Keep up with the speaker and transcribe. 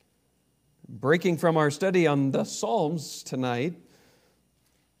Breaking from our study on the Psalms tonight,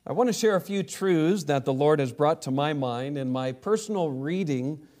 I want to share a few truths that the Lord has brought to my mind in my personal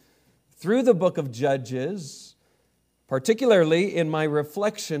reading through the book of Judges, particularly in my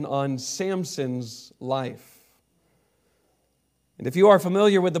reflection on Samson's life. And if you are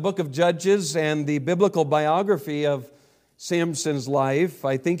familiar with the book of Judges and the biblical biography of Samson's life,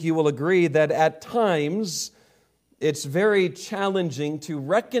 I think you will agree that at times it's very challenging to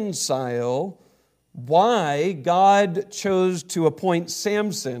reconcile why God chose to appoint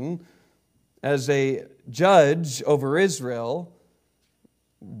Samson as a judge over Israel,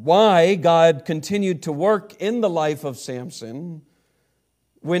 why God continued to work in the life of Samson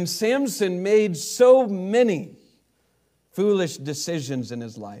when Samson made so many foolish decisions in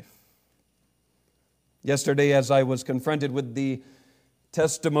his life. Yesterday, as I was confronted with the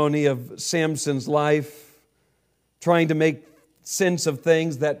testimony of Samson's life, trying to make sense of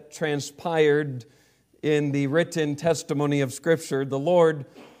things that transpired in the written testimony of Scripture, the Lord,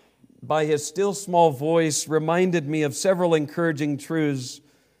 by His still small voice, reminded me of several encouraging truths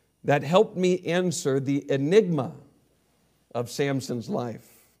that helped me answer the enigma of Samson's life.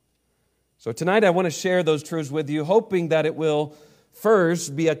 So tonight I want to share those truths with you, hoping that it will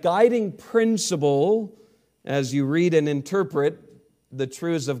first be a guiding principle as you read and interpret the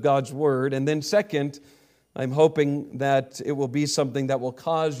truths of God's Word, and then second, I'm hoping that it will be something that will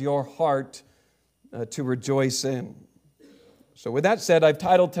cause your heart to rejoice in. So with that said, I've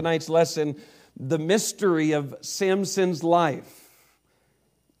titled tonight's lesson, The Mystery of Samson's Life.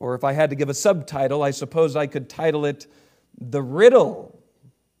 Or if I had to give a subtitle, I suppose I could title it, The Riddle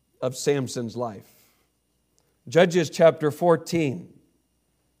of Samson's Life. Judges chapter 14.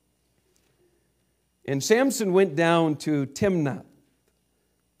 And Samson went down to Timnath,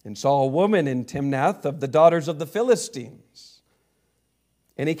 and saw a woman in Timnath of the daughters of the Philistines.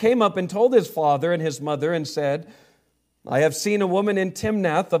 And he came up and told his father and his mother and said, I have seen a woman in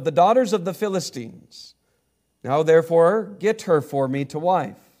Timnath of the daughters of the Philistines. Now therefore get her for me to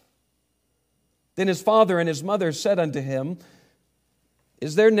wife. Then his father and his mother said unto him,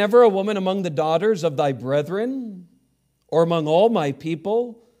 Is there never a woman among the daughters of thy brethren, or among all my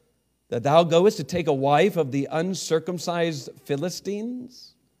people, that thou goest to take a wife of the uncircumcised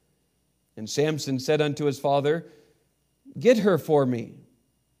Philistines? And Samson said unto his father, Get her for me,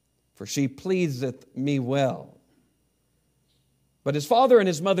 for she pleaseth me well. But his father and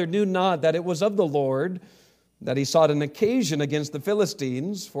his mother knew not that it was of the Lord that he sought an occasion against the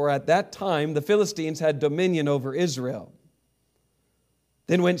Philistines, for at that time the Philistines had dominion over Israel.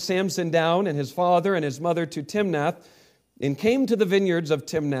 Then went Samson down and his father and his mother to Timnath, and came to the vineyards of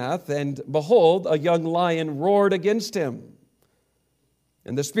Timnath, and behold, a young lion roared against him.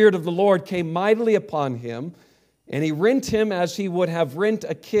 And the Spirit of the Lord came mightily upon him, and he rent him as he would have rent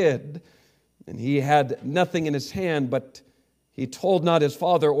a kid. And he had nothing in his hand, but he told not his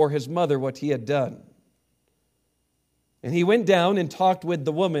father or his mother what he had done. And he went down and talked with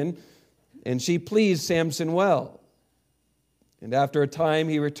the woman, and she pleased Samson well. And after a time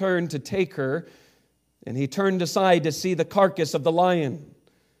he returned to take her, and he turned aside to see the carcass of the lion.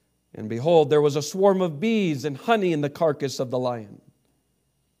 And behold, there was a swarm of bees and honey in the carcass of the lion.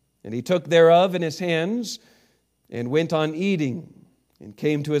 And he took thereof in his hands, and went on eating, and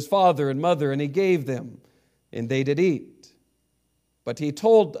came to his father and mother, and he gave them, and they did eat. But he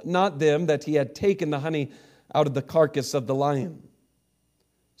told not them that he had taken the honey out of the carcass of the lion.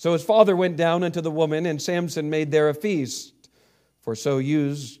 So his father went down unto the woman, and Samson made there a feast, for so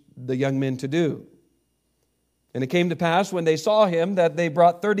used the young men to do. And it came to pass, when they saw him, that they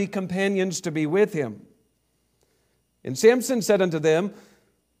brought 30 companions to be with him. And Samson said unto them,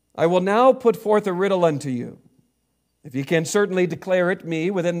 I will now put forth a riddle unto you. If ye can certainly declare it me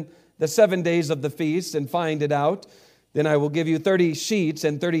within the 7 days of the feast, and find it out, then I will give you 30 sheets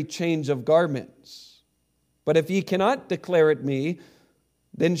and 30 change of garments. But if ye cannot declare it me,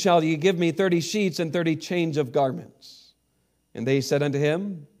 then shall ye give me 30 sheets and 30 change of garments. And they said unto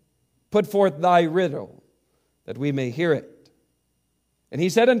him, Put forth thy riddle, that we may hear it. And he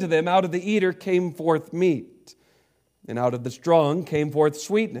said unto them, Out of the eater came forth meat, and out of the strong came forth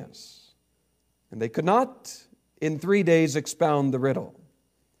sweetness. And they could not in 3 days expound the riddle.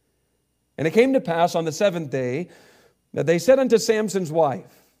 And it came to pass on the 7th day that they said unto Samson's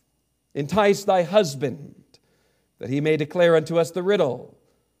wife, Entice thy husband, that he may declare unto us the riddle,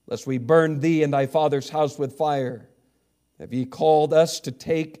 lest we burn thee and thy father's house with fire. Have ye called us to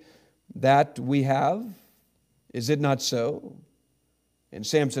take that we have? Is it not so? And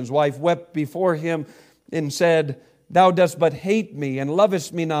Samson's wife wept before him and said, Thou dost but hate me and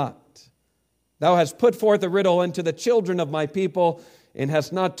lovest me not. Thou hast put forth a riddle unto the children of my people, and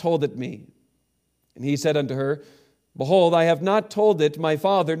hast not told it me. And he said unto her, Behold, I have not told it my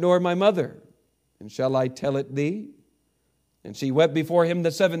father nor my mother. And shall I tell it thee? And she wept before him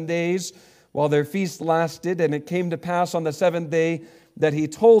the 7 days, while their feast lasted. And it came to pass on the 7th day that he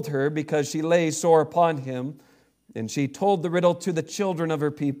told her, because she lay sore upon him. And she told the riddle to the children of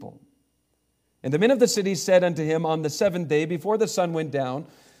her people. And the men of the city said unto him on the 7th day, before the sun went down,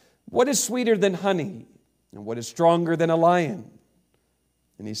 What is sweeter than honey? And what is stronger than a lion?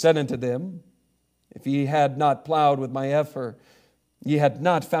 And he said unto them, If ye had not plowed with my heifer, ye had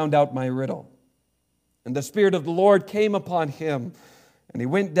not found out my riddle. And the Spirit of the Lord came upon him, and he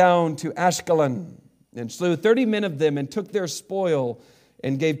went down to Ashkelon, and slew 30 men of them, and took their spoil,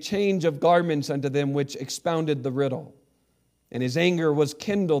 and gave change of garments unto them which expounded the riddle. And his anger was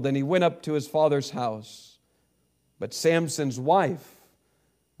kindled, and he went up to his father's house. But Samson's wife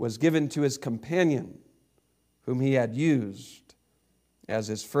was given to his companion, whom he had used as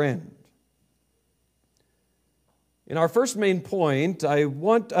his friend. In our first main point, I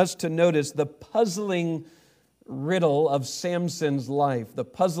want us to notice the puzzling riddle of Samson's life. The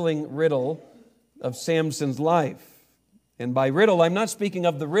puzzling riddle of Samson's life. And by riddle, I'm not speaking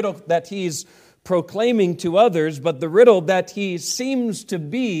of the riddle that he's proclaiming to others, but the riddle that he seems to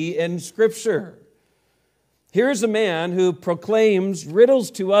be in Scripture. Here's a man who proclaims riddles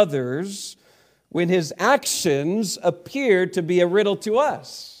to others when his actions appear to be a riddle to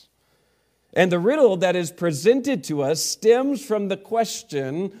us. And the riddle that is presented to us stems from the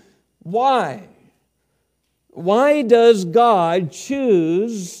question, why? Why does God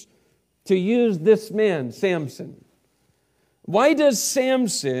choose to use this man, Samson? Why does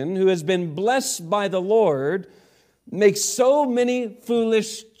Samson, who has been blessed by the Lord, make so many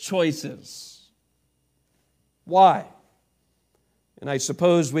foolish choices? Why? And I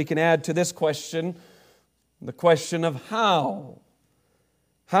suppose we can add to this question the question of how.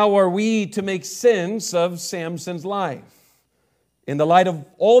 How are we to make sense of Samson's life? In the light of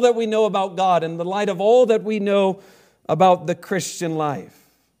all that we know about God, in the light of all that we know about the Christian life.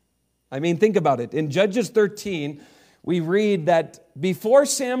 I mean, think about it. In Judges 13, we read that before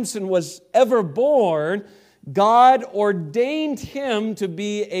Samson was ever born, God ordained him to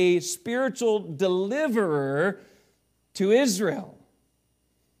be a spiritual deliverer to Israel.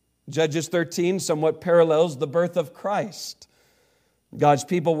 Judges 13 somewhat parallels the birth of Christ. God's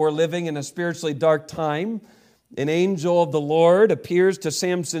people were living in a spiritually dark time. An angel of the Lord appears to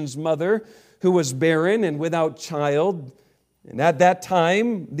Samson's mother, who was barren and without child. And at that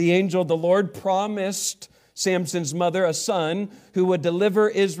time, the angel of the Lord promised Samson's mother a son who would deliver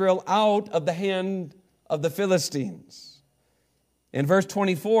Israel out of the hand of the Philistines. And verse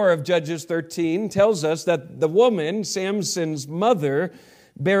 24 of Judges 13 tells us that the woman, Samson's mother,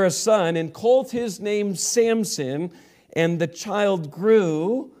 bare a son and called his name Samson, and the child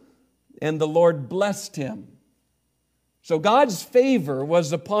grew, and the Lord blessed him. So God's favor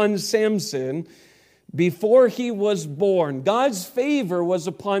was upon Samson before he was born. God's favor was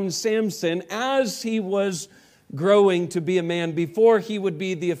upon Samson as he was growing to be a man, before he would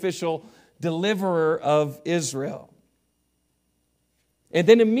be the official deliverer of Israel. And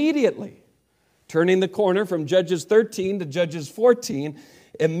then immediately, turning the corner from Judges 13 to Judges 14,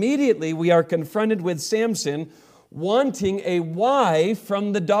 immediately we are confronted with Samson wanting a wife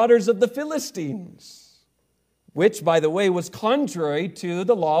from the daughters of the Philistines, which, by the way, was contrary to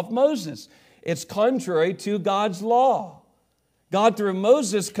the law of Moses. It's contrary to God's law. God, through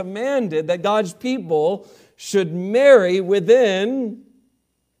Moses, commanded that God's people should marry within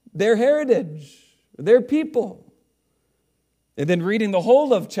their heritage, their people. And then reading the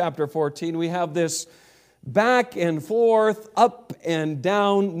whole of chapter 14, we have this back and forth, up and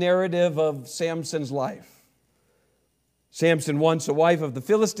down narrative of Samson's life. Samson wants a wife of the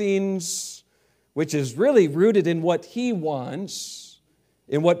Philistines, which is really rooted in what he wants,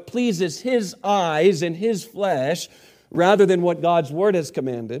 in what pleases his eyes and his flesh, rather than what God's word has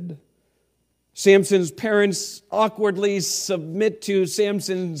commanded. Samson's parents awkwardly submit to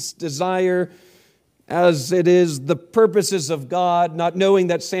Samson's desire as it is the purposes of God, not knowing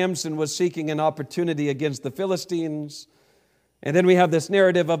that Samson was seeking an opportunity against the Philistines. And then we have this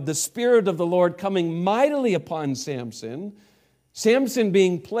narrative of the Spirit of the Lord coming mightily upon Samson, Samson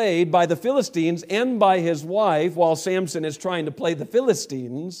being played by the Philistines and by his wife while Samson is trying to play the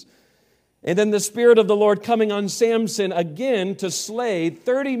Philistines. And then the Spirit of the Lord coming on Samson again to slay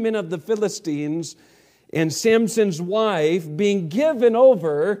 30 men of the Philistines, and Samson's wife being given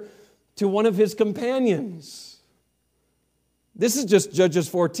over to one of his companions. This is just Judges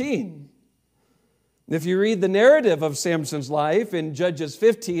 14. If you read the narrative of Samson's life in Judges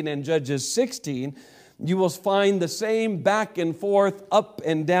 15 and Judges 16, you will find the same back and forth, up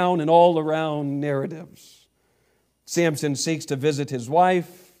and down, and all around narratives. Samson seeks to visit his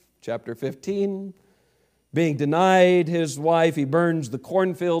wife, chapter 15. Being denied his wife, he burns the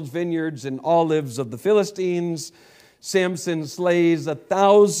cornfields, vineyards, and olives of the Philistines. Samson slays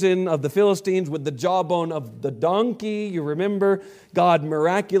 1,000 of the Philistines with the jawbone of the donkey. You remember, God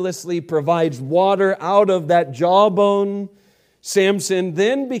miraculously provides water out of that jawbone. Samson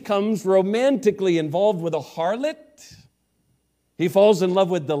then becomes romantically involved with a harlot. He falls in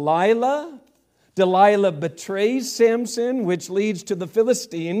love with Delilah. Delilah betrays Samson, which leads to the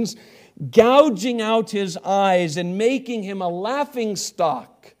Philistines gouging out his eyes and making him a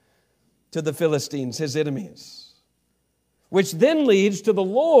laughingstock to the Philistines, his enemies. Which then leads to the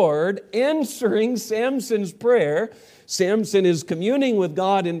Lord answering Samson's prayer. Samson is communing with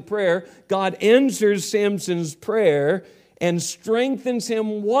God in prayer. God answers Samson's prayer and strengthens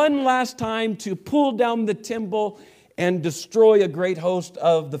him one last time to pull down the temple and destroy a great host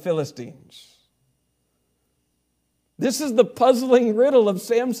of the Philistines. This is the puzzling riddle of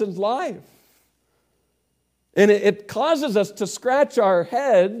Samson's life. And it causes us to scratch our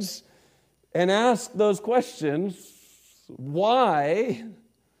heads and ask those questions: why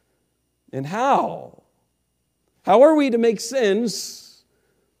and how? How are we to make sense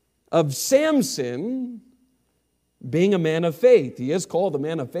of Samson being a man of faith? He is called a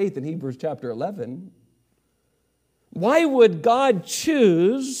man of faith in Hebrews chapter 11. Why would God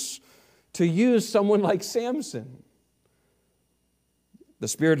choose to use someone like Samson? The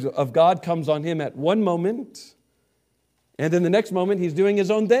Spirit of God comes on him at one moment, and then the next moment he's doing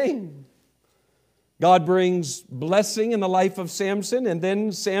his own thing. God brings blessing in the life of Samson, and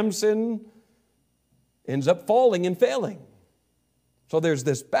then Samson ends up falling and failing. So there's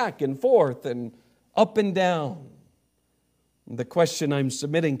this back and forth and up and down. The question I'm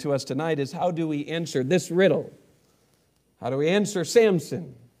submitting to us tonight is, how do we answer this riddle? How do we answer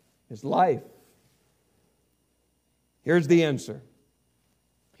Samson, his life? Here's the answer.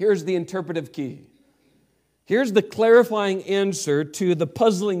 Here's the interpretive key. Here's the clarifying answer to the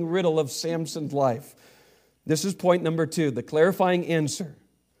puzzling riddle of Samson's life. This is point number 2, the clarifying answer.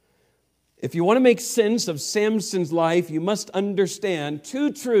 If you want to make sense of Samson's life, you must understand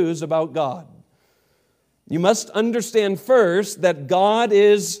 2 truths about God. You must understand first that God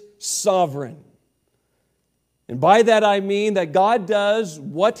is sovereign. And by that I mean that God does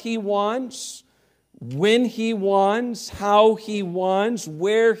what He wants, when He wants, how He wants,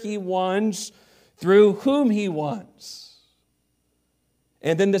 where He wants, through whom He wants.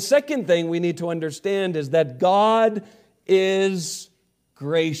 And then the second thing we need to understand is that God is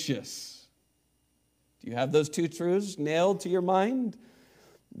gracious. Do you have those 2 truths nailed to your mind?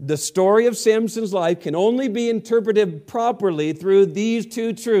 The story of Samson's life can only be interpreted properly through these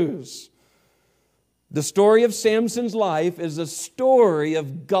 2 truths. The story of Samson's life is a story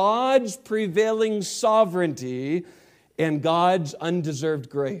of God's prevailing sovereignty and God's undeserved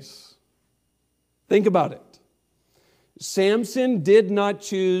grace. Think about it. Samson did not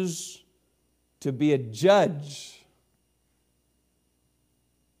choose to be a judge.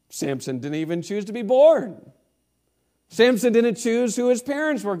 Samson didn't even choose to be born. Samson didn't choose who his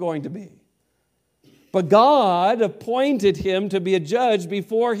parents were going to be. But God appointed him to be a judge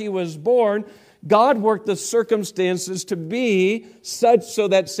before he was born. God worked the circumstances to be such so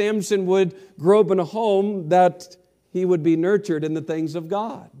that Samson would grow up in a home that he would be nurtured in the things of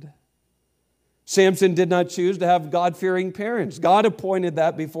God. Samson did not choose to have God-fearing parents. God appointed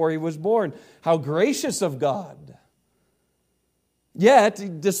that before he was born. How gracious of God.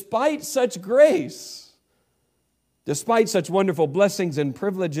 Yet, despite such grace, despite such wonderful blessings and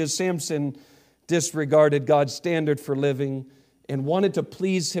privileges, Samson disregarded God's standard for living and wanted to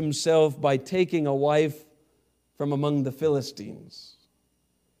please himself by taking a wife from among the Philistines.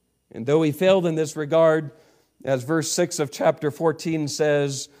 And though he failed in this regard, as verse 6 of chapter 14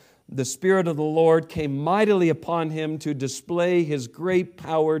 says, the Spirit of the Lord came mightily upon him to display His great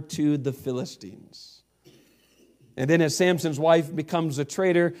power to the Philistines. And then as Samson's wife becomes a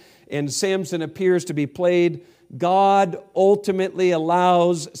traitor and Samson appears to be played, God ultimately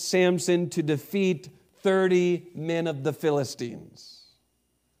allows Samson to defeat 30 men of the Philistines.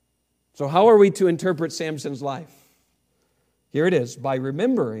 So how are we to interpret Samson's life? Here it is, by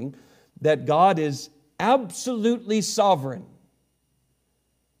remembering that God is absolutely sovereign.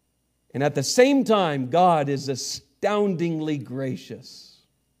 And at the same time, God is astoundingly gracious.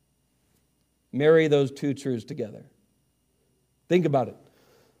 Marry those 2 truths together. Think about it.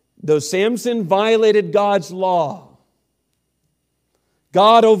 Though Samson violated God's law,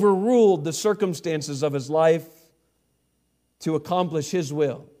 God overruled the circumstances of his life to accomplish His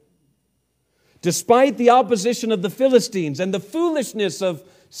will. Despite the opposition of the Philistines and the foolishness of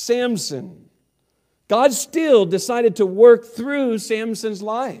Samson, God still decided to work through Samson's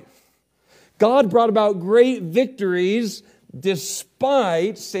life. God brought about great victories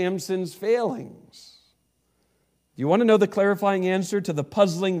despite Samson's failings. You want to know the clarifying answer to the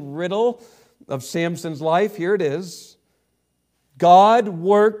puzzling riddle of Samson's life? Here it is. God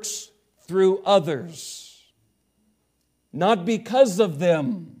works through others, not because of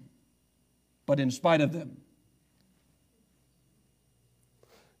them, but in spite of them.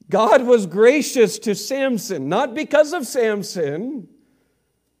 God was gracious to Samson, not because of Samson,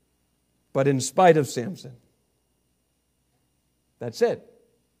 but in spite of Samson. That's it.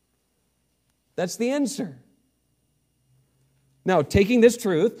 That's the answer. Now, taking this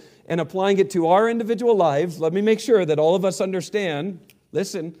truth and applying it to our individual lives, let me make sure that all of us understand,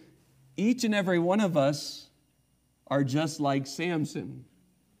 listen, each and every one of us are just like Samson.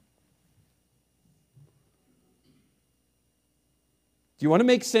 Do you want to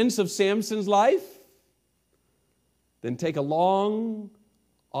make sense of Samson's life? Then take a long,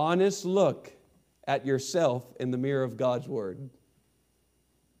 honest look at yourself in the mirror of God's Word.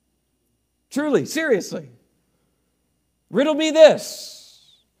 Truly, seriously. Riddle me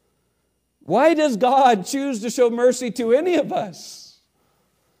this. Why does God choose to show mercy to any of us?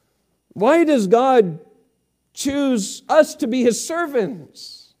 Why does God choose us to be His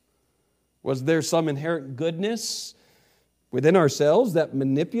servants? Was there some inherent goodness within ourselves that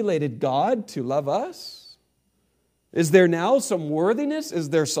manipulated God to love us? Is there now some worthiness? Is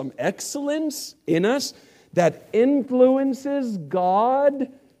there some excellence in us that influences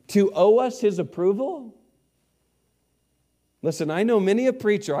God to owe us His approval? Listen, I know many a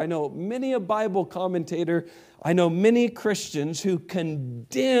preacher, I know many a Bible commentator, I know many Christians who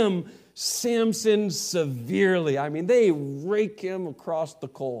condemn Samson severely. I mean, they rake him across the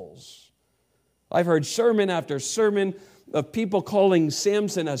coals. I've heard sermon after sermon of people calling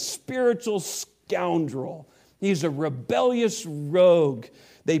Samson a spiritual scoundrel. He's a rebellious rogue.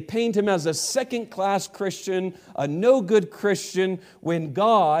 They paint him as a second-class Christian, a no-good Christian, when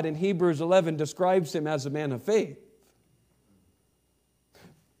God in Hebrews 11 describes him as a man of faith.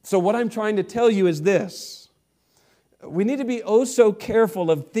 So what I'm trying to tell you is this. We need to be oh so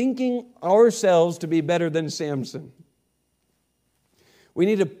careful of thinking ourselves to be better than Samson. We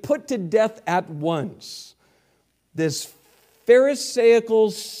need to put to death at once this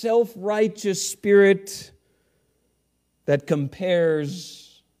Pharisaical, self-righteous spirit that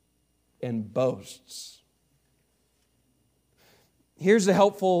compares and boasts. Here's a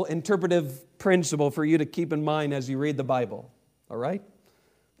helpful interpretive principle for you to keep in mind as you read the Bible. All right?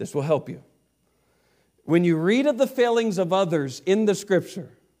 This will help you. When you read of the failings of others in the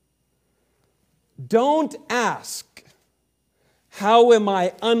Scripture, don't ask, how am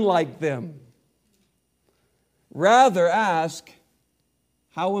I unlike them? Rather ask,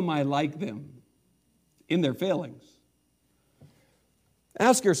 how am I like them in their failings?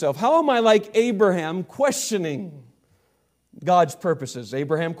 Ask yourself, how am I like Abraham questioning God's purposes?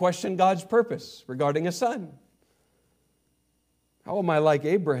 Abraham questioned God's purpose regarding a son. How am I like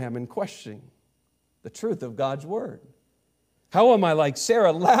Abraham in questioning the truth of God's word? How am I like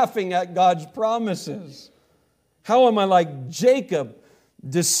Sarah laughing at God's promises? How am I like Jacob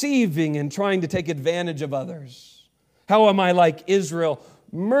deceiving and trying to take advantage of others? How am I like Israel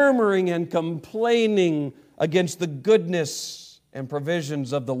murmuring and complaining against the goodness and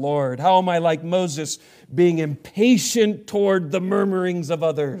provisions of the Lord? How am I like Moses being impatient toward the murmurings of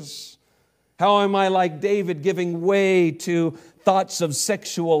others? How am I like David giving way to thoughts of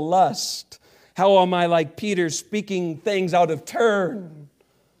sexual lust? How am I like Peter speaking things out of turn?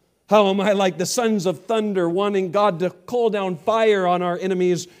 How am I like the sons of thunder wanting God to call down fire on our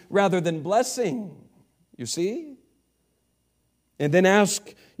enemies rather than blessing? You see? And then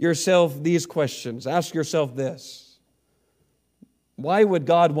ask yourself these questions. Ask yourself this. Why would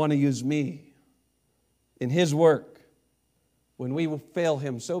God want to use me in His work when we fail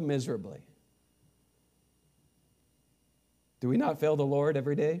Him so miserably? Do we not fail the Lord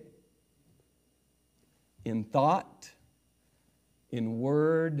every day? In thought, in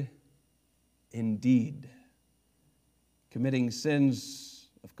word, in deed. Committing sins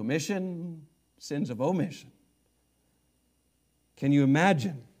of commission, sins of omission. Can you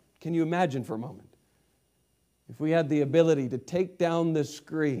imagine? Can you imagine for a moment? If we had the ability to take down this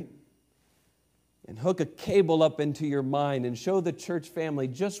screen and hook a cable up into your mind and show the church family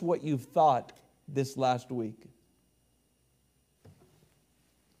just what you've thought this last week.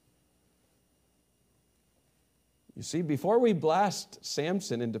 You see, before we blast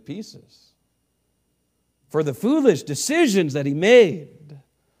Samson into pieces for the foolish decisions that he made,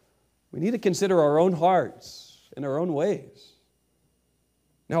 We need to consider our own hearts and our own ways.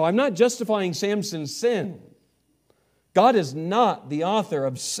 Now, I'm not justifying Samson's sin. God is not the author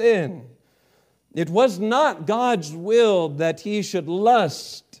of sin. It was not God's will that he should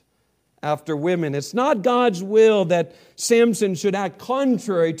lust after women. It's not God's will that Samson should act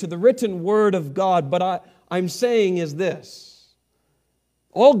contrary to the written word of God. But I'm saying is this: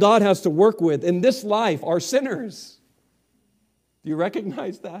 all God has to work with in this life are sinners. Do you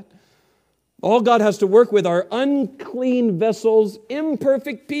recognize that? All God has to work with are unclean vessels,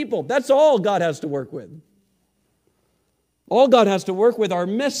 imperfect people. That's all God has to work with. All God has to work with are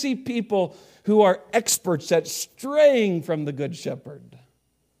messy people who are experts at straying from the Good Shepherd.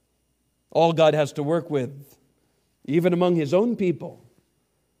 All God has to work with, even among his own people,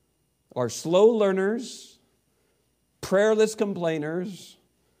 are slow learners, prayerless complainers,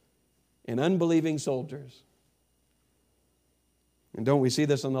 and unbelieving soldiers. And don't we see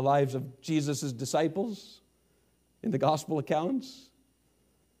this in the lives of Jesus' disciples in the gospel accounts?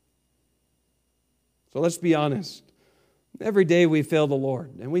 So let's be honest. Every day we fail the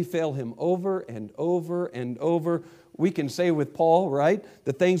Lord, and we fail him over and over and over. We can say with Paul, right?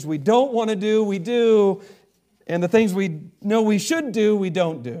 The things we don't want to do, we do. And the things we know we should do, we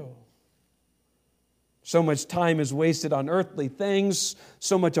don't do. So much time is wasted on earthly things.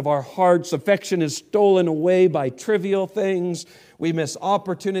 So much of our heart's affection is stolen away by trivial things. We miss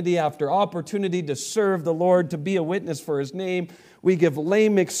opportunity after opportunity to serve the Lord, to be a witness for his name. We give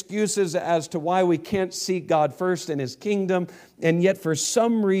lame excuses as to why we can't seek God first in his kingdom. And yet for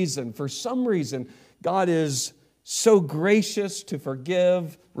some reason, God is so gracious to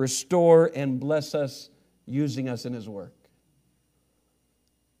forgive, restore, and bless us, using us in his work.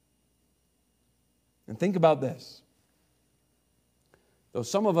 And think about this. Though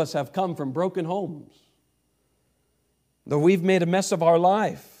some of us have come from broken homes, though we've made a mess of our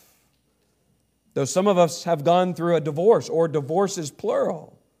life, though some of us have gone through a divorce, or divorces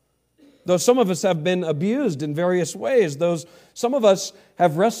plural, though some of us have been abused in various ways, though some of us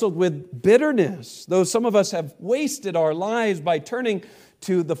have wrestled with bitterness, though some of us have wasted our lives by turning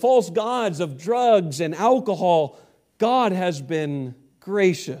to the false gods of drugs and alcohol, God has been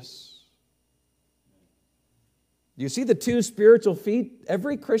gracious. Do you see the two spiritual feet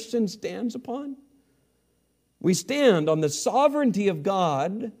every Christian stands upon? We stand on the sovereignty of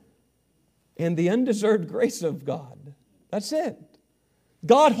God and the undeserved grace of God. That's it.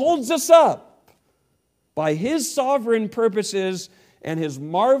 God holds us up by his sovereign purposes and his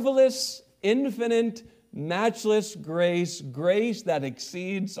marvelous, infinite, matchless grace, grace that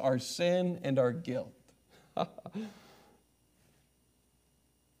exceeds our sin and our guilt. Do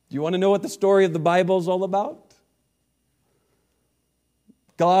you want to know what the story of the Bible is all about?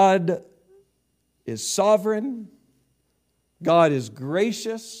 God is sovereign. God is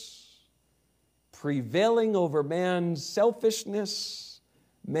gracious, prevailing over man's selfishness,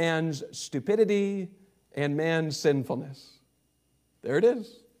 man's stupidity, and man's sinfulness. There it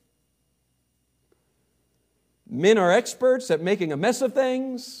is. Men are experts at making a mess of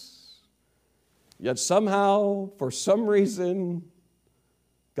things, yet somehow, for some reason,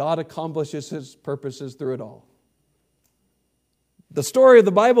 God accomplishes his purposes through it all. The story of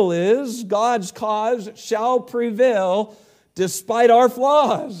the Bible is God's cause shall prevail despite our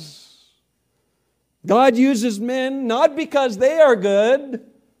flaws. God uses men not because they are good,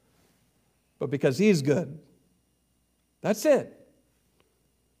 but because he's good. That's it.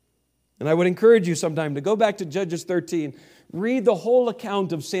 And I would encourage you sometime to go back to Judges 13, read the whole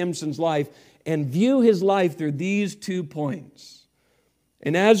account of Samson's life, and view his life through these 2 points.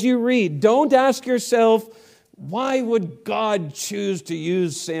 And as you read, don't ask yourself, why would God choose to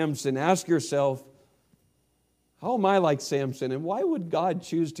use Samson? Ask yourself, how am I like Samson? And why would God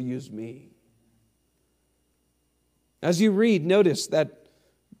choose to use me? As you read, notice that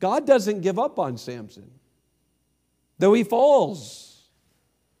God doesn't give up on Samson. Though he falls,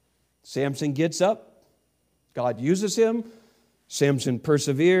 Samson gets up. God uses him. Samson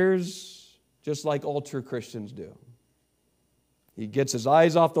perseveres, just like all true Christians do. He gets his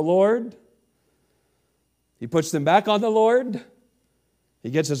eyes off the Lord. He puts them back on the Lord. He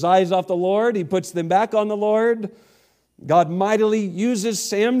gets his eyes off the Lord. He puts them back on the Lord. God mightily uses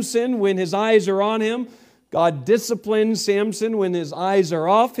Samson when his eyes are on him. God disciplines Samson when his eyes are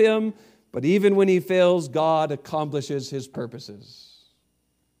off him. But even when he fails, God accomplishes his purposes.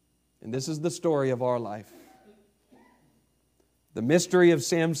 And this is the story of our life. The mystery of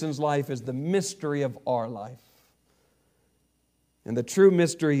Samson's life is the mystery of our life. And the true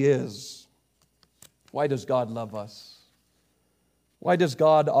mystery is, why does God love us? Why does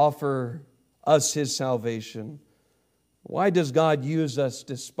God offer us his salvation? Why does God use us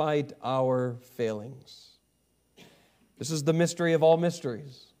despite our failings? This is the mystery of all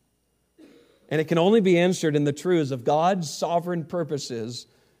mysteries. And it can only be answered in the truths of God's sovereign purposes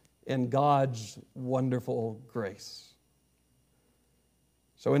and God's wonderful grace.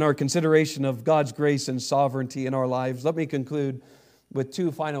 So in our consideration of God's grace and sovereignty in our lives, let me conclude with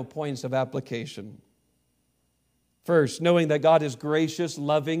two final points of application. First, knowing that God is gracious,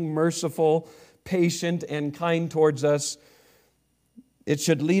 loving, merciful, patient, and kind towards us, it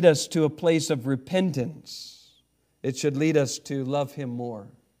should lead us to a place of repentance. It should lead us to love Him more.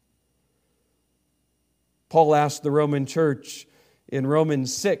 Paul asked the Roman church in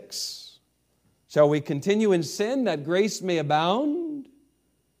Romans 6, shall we continue in sin that grace may abound?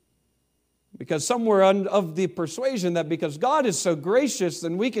 Because some were of the persuasion that because God is so gracious,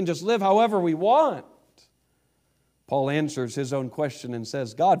 then we can just live however we want. Paul answers his own question and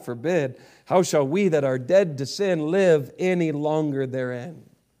says, God forbid, how shall we that are dead to sin live any longer therein?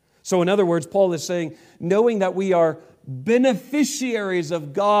 So in other words, Paul is saying, knowing that we are beneficiaries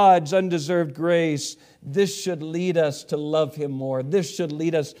of God's undeserved grace, this should lead us to love Him more. This should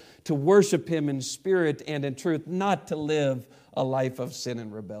lead us to worship Him in spirit and in truth, not to live a life of sin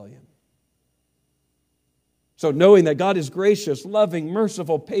and rebellion. So knowing that God is gracious, loving,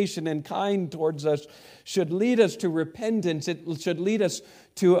 merciful, patient, and kind towards us should lead us to repentance. It should lead us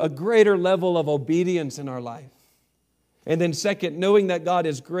to a greater level of obedience in our life. And then second, knowing that God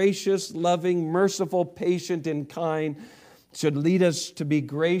is gracious, loving, merciful, patient, and kind should lead us to be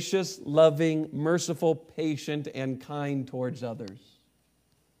gracious, loving, merciful, patient, and kind towards others.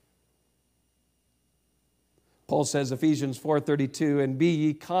 Paul says, Ephesians 4:32, and be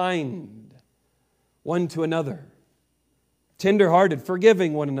ye kind one to another, tender-hearted,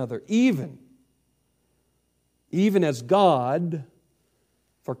 forgiving one another, even as God,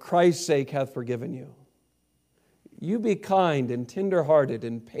 for Christ's sake, hath forgiven you. You be kind and tender-hearted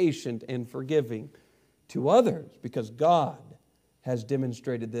and patient and forgiving to others, because God has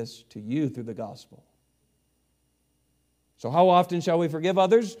demonstrated this to you through the gospel. So how often shall we forgive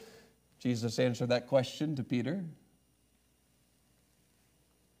others? Jesus answered that question to Peter.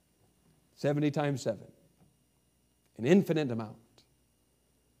 70 times 7. An infinite amount.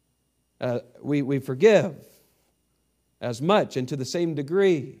 We forgive as much and to the same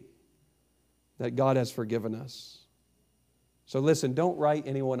degree that God has forgiven us. So listen, don't write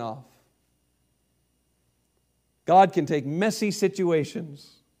anyone off. God can take messy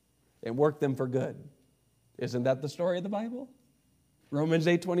situations and work them for good. Isn't that the story of the Bible? Romans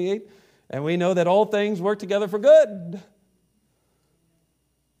 8:28. And we know that all things work together for good.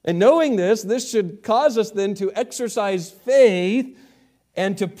 And knowing this should cause us then to exercise faith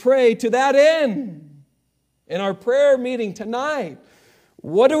and to pray to that end. In our prayer meeting tonight,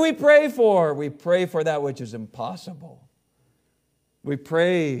 what do we pray for? We pray for that which is impossible. We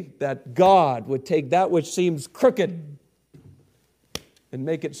pray that God would take that which seems crooked and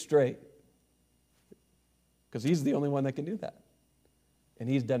make it straight. Because He's the only one that can do that. And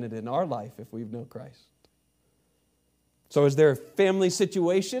He's done it in our life if we've known Christ. So is there a family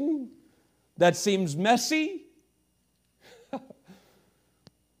situation that seems messy?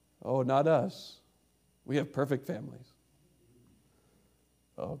 Oh, not us. We have perfect families.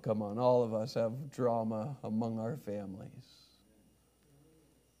 Oh, come on. All of us have drama among our families.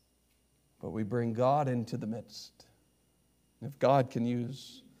 But we bring God into the midst. If God can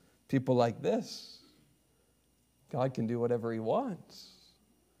use people like this, God can do whatever He wants.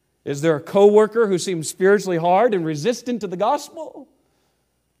 Is there a coworker who seems spiritually hard and resistant to the gospel?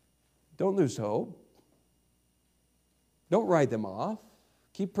 Don't lose hope. Don't write them off.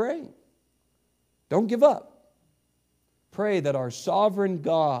 Keep praying. Don't give up. Pray that our sovereign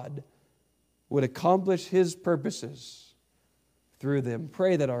God would accomplish His purposes through them.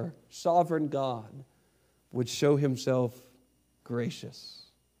 Pray that our sovereign God would show Himself gracious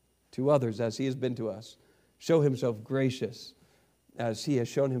to others as He has been to us. Show Himself gracious as He has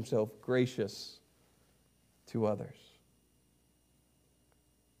shown Himself gracious to others.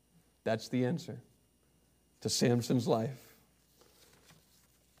 That's the answer to Samson's life.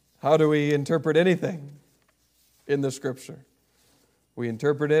 How do we interpret anything in the Scripture? We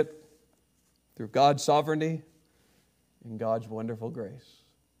interpret it through God's sovereignty and God's wonderful grace.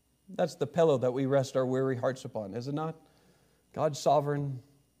 That's the pillow that we rest our weary hearts upon, is it not? God's sovereign,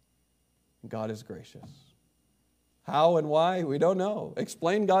 and God is gracious. How and why, we don't know.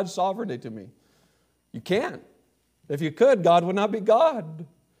 Explain God's sovereignty to me. You can't. If you could, God would not be God.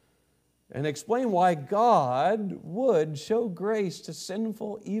 And explain why God would show grace to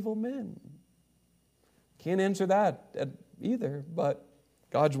sinful, evil men. Can't answer that either, but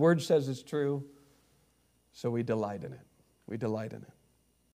God's Word says it's true, so we delight in it. We delight in it.